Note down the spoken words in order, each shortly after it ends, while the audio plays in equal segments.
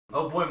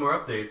Oh boy, more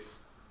updates.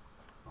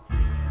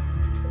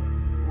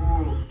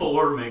 Ooh.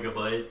 4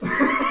 megabytes.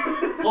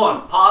 Hold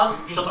on, pause,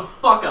 shut the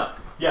fuck up.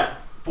 Yeah.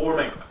 4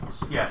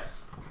 megabytes.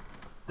 Yes.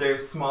 They're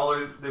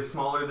smaller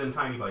than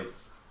tiny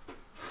bites.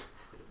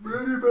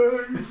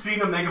 Megabytes.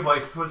 Speaking of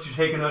megabytes, that's what you're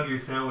taking out of your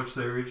sandwich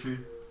there,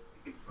 Richard.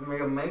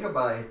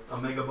 Megabytes. A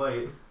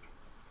megabyte.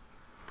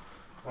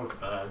 That's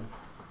bad.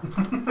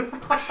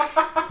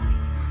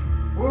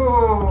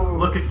 Whoa!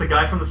 Look, it's the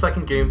guy from the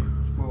second game.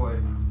 This boy.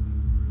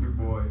 Your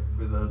boy.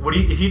 With a... What do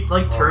you, if he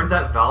like turned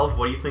that valve,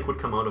 what do you think would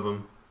come out of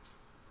him?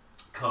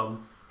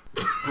 Come.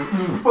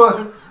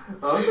 What?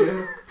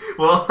 Okay.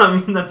 Well, I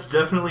mean, that's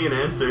definitely an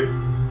answer.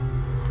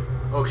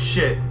 Oh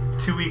shit.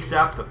 2 weeks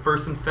after the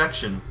first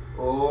infection.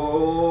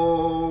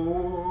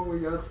 Oh, we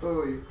got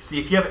Slowy. See,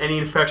 if you have any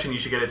infection, you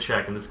should get it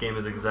checked, and this game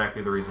is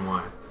exactly the reason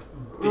why.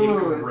 Big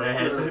Ooh,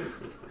 red.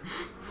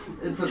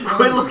 It's a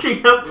Quit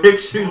looking up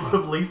pictures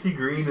of Lacey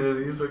Green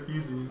and he's like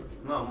easy.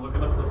 No, I'm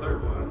looking up the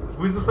third one.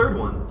 Who's the third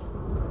one?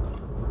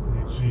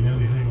 Ain't seen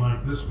anything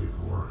like this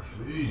before.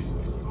 Jesus,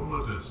 don't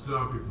let that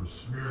stop you from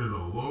smearing it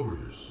all over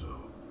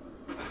yourself.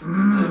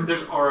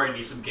 There's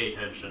already some gay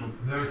tension.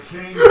 Now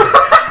change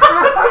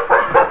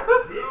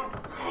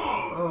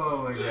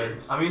Oh my god.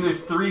 I mean,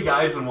 there's 3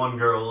 guys and 1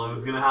 girl, and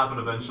it's gonna happen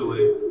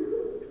eventually.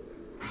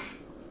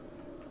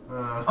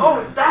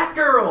 Oh, that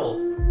girl!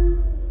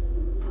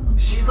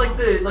 She's like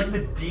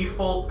the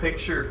default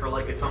picture for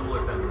like a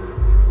Tumblr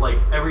feminist. Like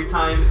every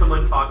time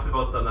someone talks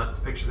about them, that's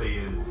the picture they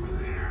use.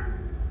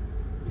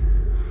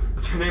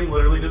 Is her name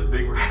literally just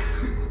Big Red?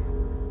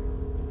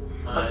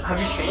 Have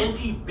you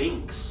Shanty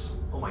Binks?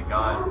 Oh my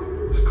god.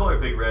 Just call her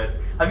Big Red.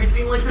 Have you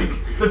seen like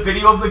the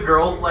video of the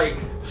girl like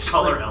Just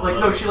call her like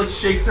no, she like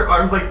shakes her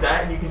arms like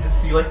that and you can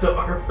just see like the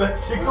arm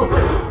effect jiggle.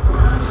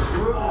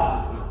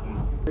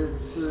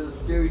 It's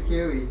Scary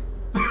Carrie.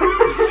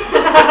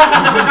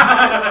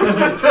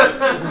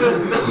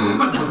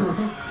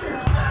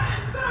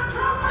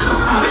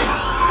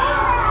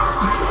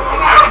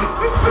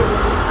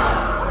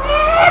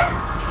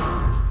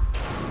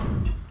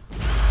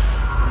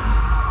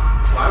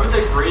 Why would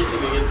they brace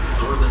him against the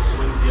door that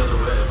swings the other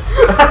way?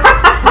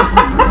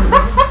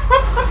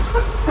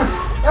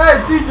 Hey,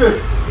 CJ!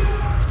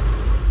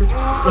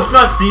 That's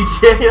not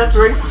CJ, that's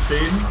racist,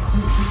 dude.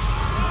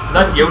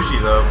 That's Yoshi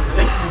though.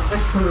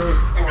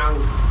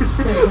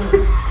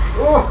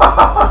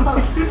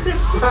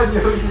 God,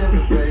 Yoshi in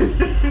the face.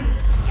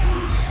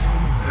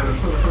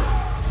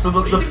 So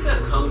What do you think that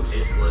tongue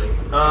tastes like?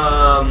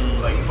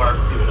 Like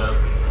barbecue it up.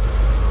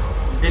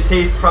 It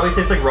probably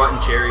tastes like rotten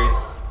cherries.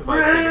 If I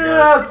had to take a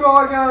Yeah, guess.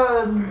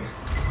 Swagan!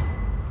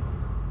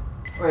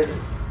 Wait,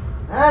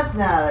 that's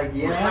not a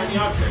gift. Shiny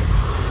object.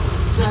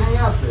 Shiny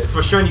object. It's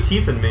my shiny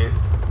teeth in me.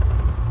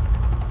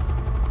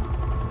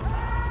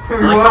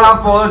 What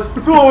up, boss?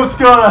 Ghost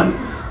gun!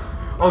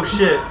 Oh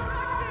shit.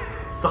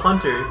 It's the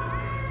hunter.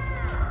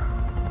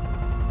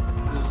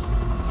 This is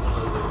one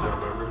of the things I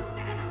remember.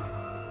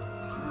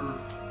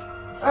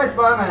 Hey,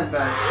 Spider-Man's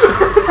back.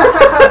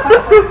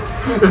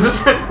 Is this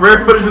rare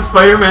footage of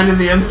Spider-Man in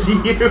the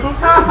MCU?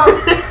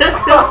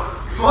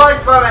 More like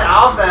Spider-Man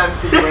out of the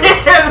MCU.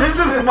 Yeah, this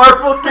is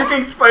Marvel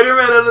kicking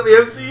Spider-Man out of the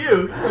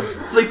MCU.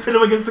 It's like pin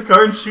him against the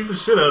car and shoot the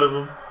shit out of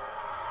him.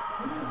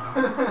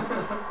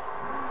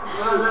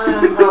 And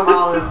then Tom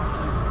Holland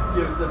just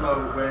gives him a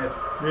whip.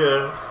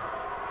 Yeah.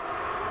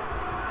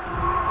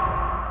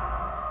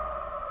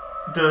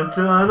 Dun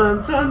dun dun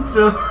dun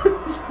dun.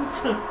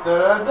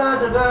 Da da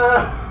da da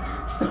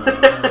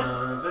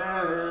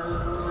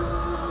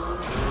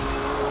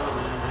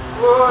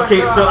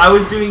Okay, so I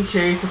was doing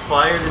Chariots of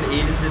Fire, then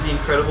Aiden did The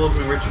Incredibles,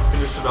 and Richard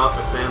finished it off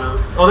with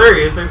Thanos. Oh, there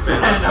he is. There's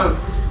Thanos.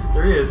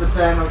 There he The is.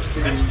 Thanos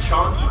thing. That's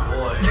Chonky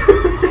Boy.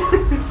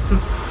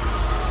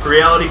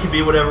 Reality can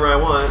be whatever I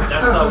want.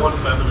 That's that one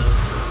feminist.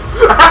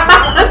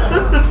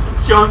 That's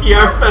chunky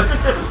art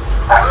feminist.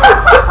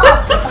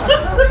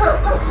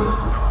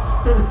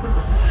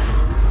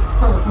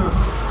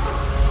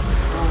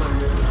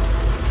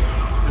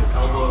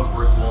 Elbow of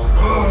brick wall. Oh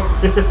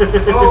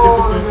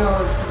my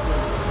god.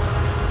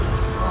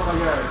 Oh my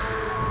god.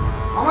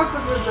 How much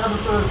of this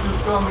episode is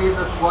just gonna be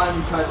this one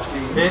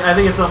cutscene? I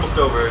think it's almost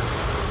over.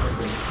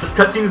 This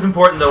cutscene is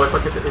important though. It's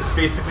like it's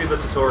basically the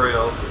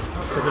tutorial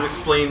because it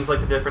explains like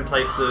the different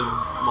types of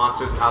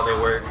monsters and how they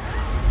work.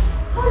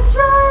 My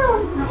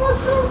child! You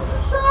must have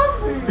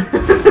something!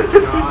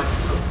 God,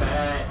 you're so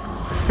fat.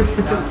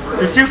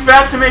 You're too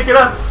fat to make it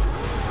up.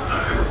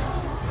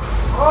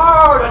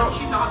 Oh Why no! did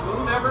she not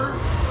move ever?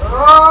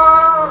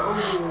 Oh!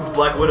 It's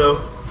Black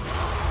Widow.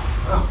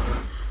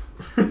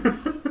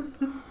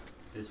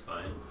 It's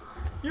fine.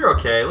 You're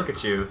okay. Look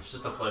at you. It's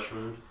just a flesh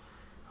wound.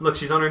 Look,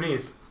 she's on her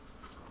knees.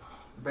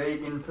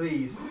 Bacon,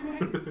 please.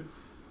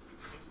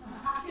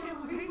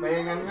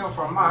 Bacon, go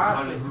from my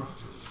house.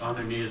 On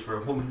her knees where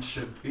a woman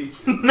should be.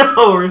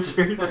 No,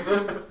 Richard.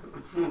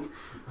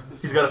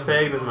 He's got a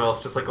fag in his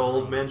mouth, just like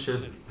old men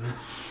should.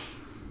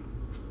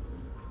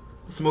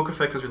 The smoke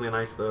effect is really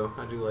nice, though.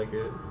 I do like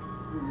it.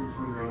 It's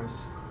really nice.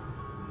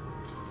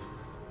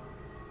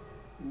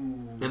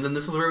 Ooh. And then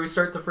this is where we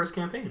start the first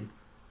campaign.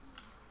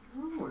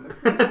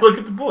 Look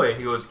at the boy.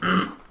 He goes.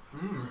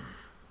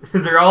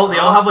 They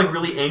all have like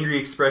really angry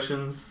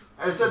expressions.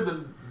 I said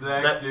the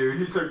black dude.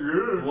 He's like,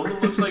 The woman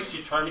looks like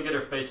she's trying to get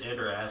her face and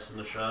her ass in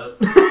the shot.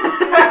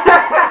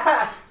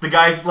 The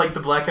guy's like,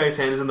 the black guy's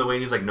hand is in the way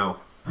and he's like, no.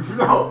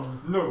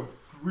 No,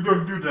 we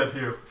don't do that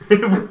here.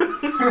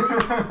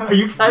 Are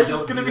you guys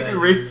just gonna be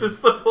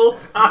racist the whole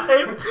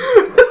time?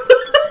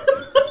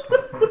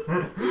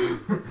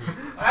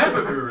 I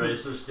haven't been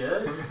racist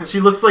yet.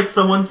 She looks like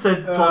someone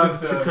told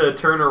her to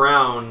turn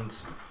around.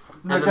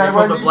 And then they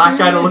what told the you black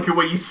guy see? to look at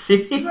what you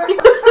see.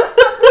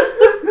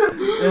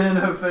 In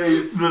her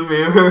face. The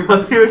mirror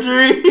of your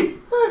dreams.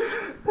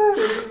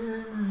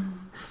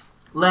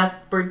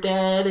 Left 4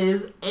 Dead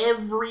is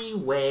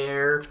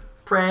everywhere.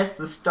 Press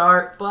the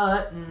start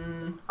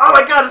button. Oh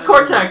my god, it's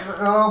Cortex!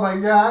 Oh my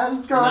god,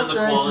 And then the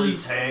quality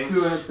is tanks.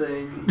 doing a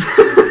thing.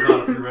 It's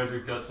not a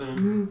pre-rendered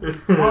cutscene.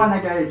 Oh, and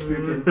that guy is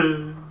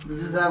puking.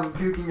 There's just a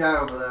puking guy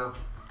over there.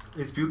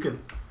 He's puking.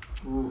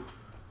 Ooh.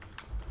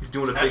 He's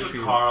doing a That's big a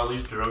puke. Carl,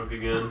 he's drunk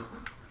again.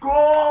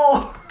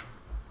 Go!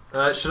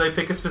 Should I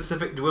pick a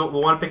specific... Do we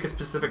want to pick a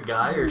specific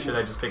guy, or should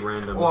I just pick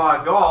random?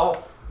 Oh,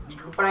 go! You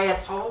can play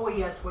as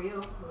Holy as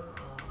well.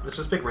 Let's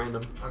just pick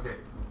random. Okay.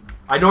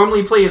 I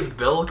normally play as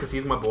Bill, because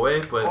he's my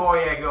boy, but... Oh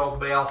yeah, go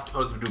Bill.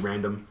 I'll just do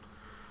random.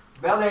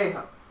 Billy.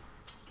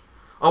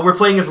 Oh, we're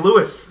playing as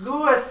Lewis.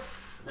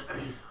 Lewis.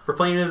 We're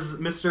playing as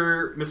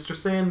Mr.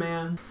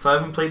 Sandman. So I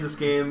haven't played this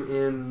game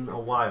in a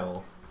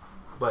while.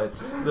 But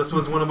this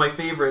was one of my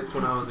favorites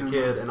when I was a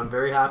kid, and I'm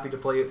very happy to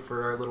play it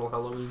for our little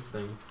Halloween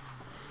thing.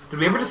 Did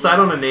we ever decide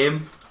on a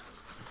name?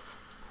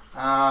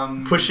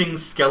 Pushing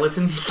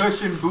Skeletons?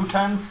 Pushing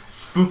Bootans.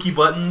 Spooky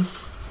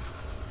Buttons?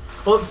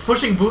 Well,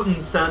 Pushing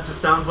Buttons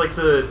just sounds like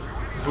the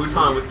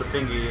Bhutan with the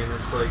thingy, and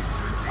it's like...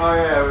 Oh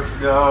yeah,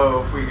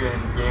 no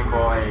freaking Game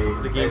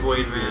Boy. The Game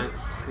Boy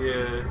Advance,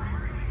 yeah.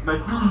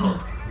 But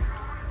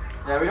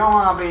yeah, we don't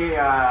want to be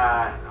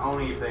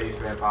only plays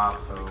rip-off,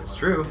 so... It's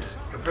true.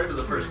 Compared to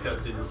the first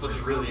cutscene, this looks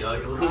really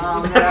ugly.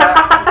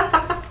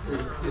 Yeah.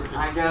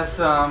 I guess,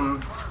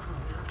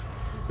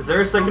 Is there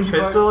a second Spooky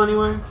pistol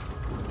anywhere?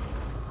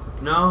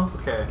 No?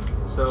 Okay,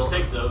 so... Just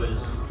take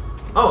Zoe's.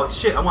 Oh,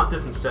 shit, I want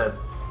this instead.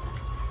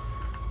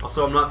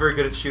 Also, I'm not very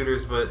good at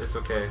shooters, but it's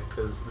okay,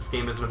 because this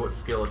game isn't about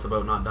skill, it's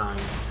about not dying.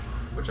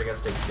 Which I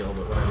guess takes skill,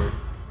 but whatever.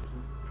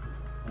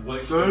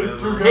 Wait,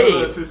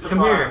 Hey, come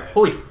here.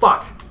 Holy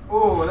fuck.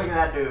 oh, look at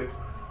that dude.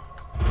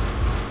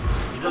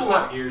 He doesn't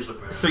have ears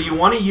apparently. So you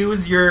want to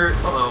use your...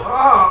 Uh-oh.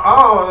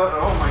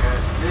 Oh my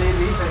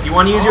god. You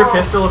want to use your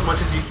pistol as much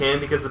as you can,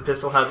 because the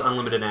pistol has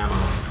unlimited ammo.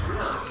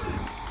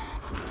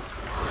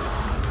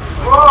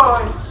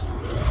 Whoa!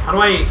 How do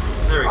I...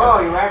 There we go. Oh,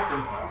 you whacked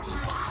him.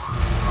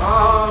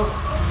 Oh.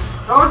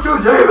 Don't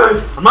shoot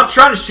David! I'm not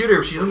trying to shoot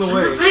her, she's in the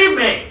way.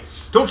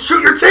 Teammates! Don't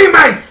shoot your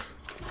teammates!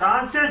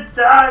 Conscious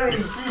sorry.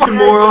 Fucking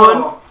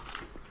moron!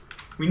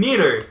 We need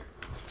her.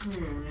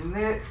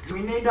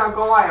 We need a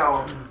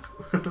goyle.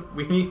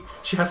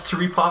 She has to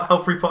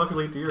help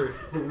repopulate the earth.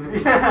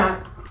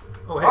 Yeah.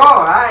 Oh, hey.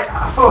 Oh, right.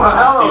 Oh, The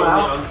hello, only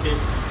Al.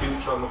 untamed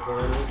gooch on the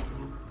planet.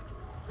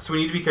 So we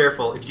need to be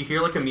careful. If you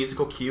hear like a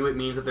musical cue, it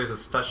means that there's a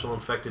special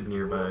infected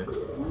nearby.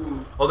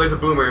 Oh, there's a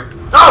boomer.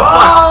 Oh, fuck!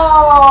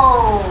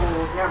 Oh!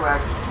 Get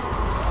whacked.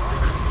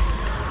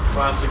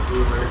 Classic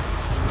boomer.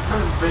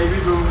 Baby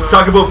boomer.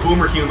 Talk about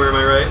boomer humor, am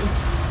I right?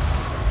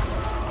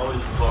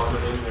 Always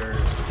vomiting their...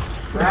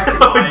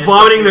 Always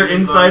vomiting their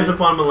insides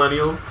upon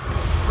millennials.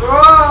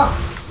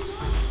 Oh!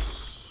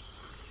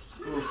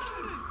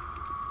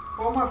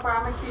 Put my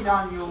pharmacy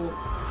on you.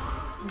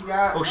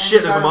 Oh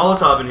shit, there's a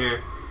Molotov in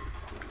here.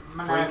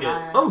 Drink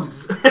it. Oh!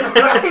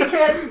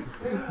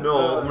 Drink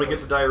No, I'm gonna get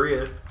the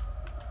diarrhea.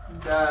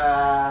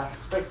 The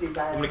spicy I'm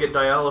diarrhea. gonna get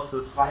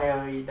dialysis.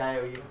 Fiery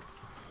diarrhea.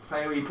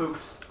 Fiery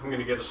poops. I'm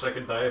gonna get a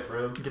second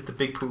diaphragm. Get the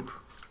big poop.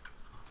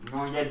 You're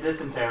gonna get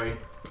dysentery.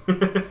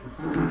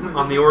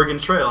 On the Oregon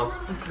Trail.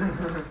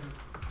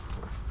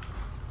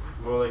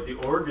 More like the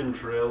Oregon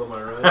Trail, am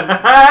I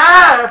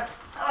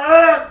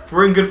right?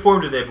 We're in good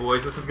form today,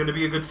 boys. This is gonna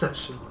be a good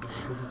session.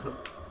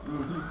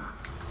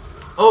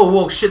 Oh,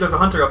 whoa, shit, there's a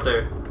hunter up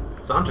there.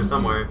 There's a hunter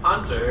somewhere.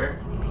 Hunter?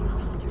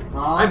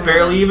 Oh, I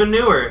barely even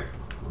knew her.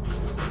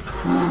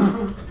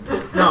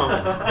 No.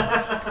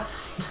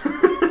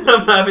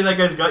 I'm happy that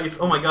guy's got you.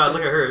 Oh my god,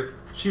 look at her.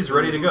 She's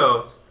ready to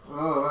go.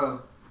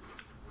 Oh.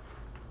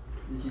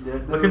 Is she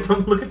dead? Look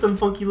at them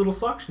funky little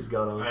socks she's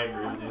got on. I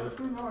agree with you. That's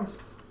pretty nice.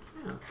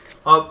 Yeah.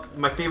 Oh,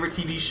 my favorite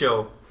TV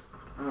show.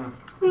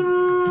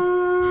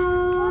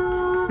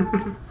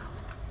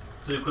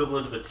 It's the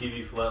equivalent of a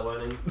TV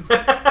flatlining.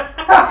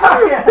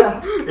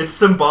 Yeah. It's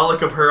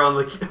symbolic of her on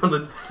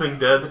the thing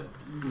dead.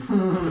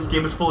 This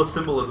game is full of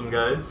symbolism,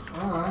 guys.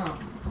 Oh,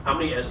 How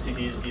many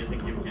STDs do you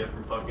think you would get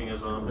from fucking a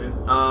zombie?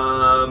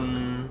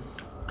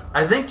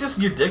 I think just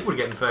your dick would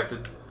get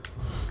infected.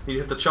 You'd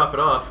have to chop it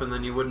off, and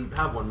then you wouldn't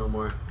have one no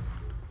more.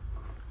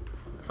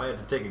 If I had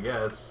to take a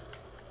guess.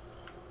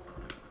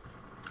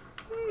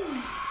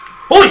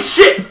 Holy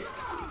shit!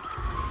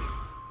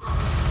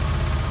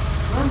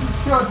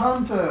 Let's shot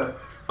Hunter.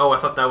 Oh, I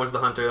thought that was the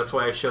hunter. That's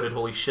why I shouted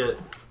holy shit.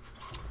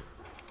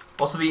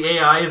 Also, the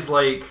AI is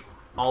like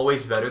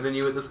always better than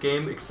you at this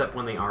game, except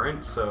when they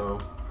aren't. So,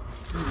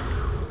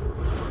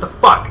 what the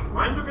fuck?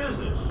 Mind your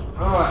business.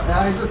 Oh, and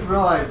I just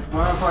realized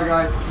one of our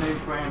guys is named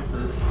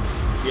Francis.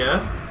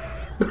 Yeah.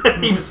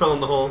 He just fell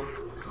in the hole.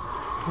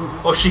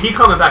 Oh shit! He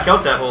coming back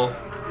out that hole.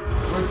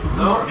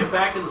 No, get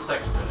back in the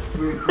sex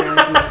pit.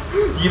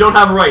 Francis. You don't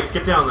have rights.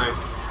 Get down there.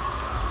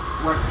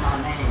 What's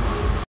my name?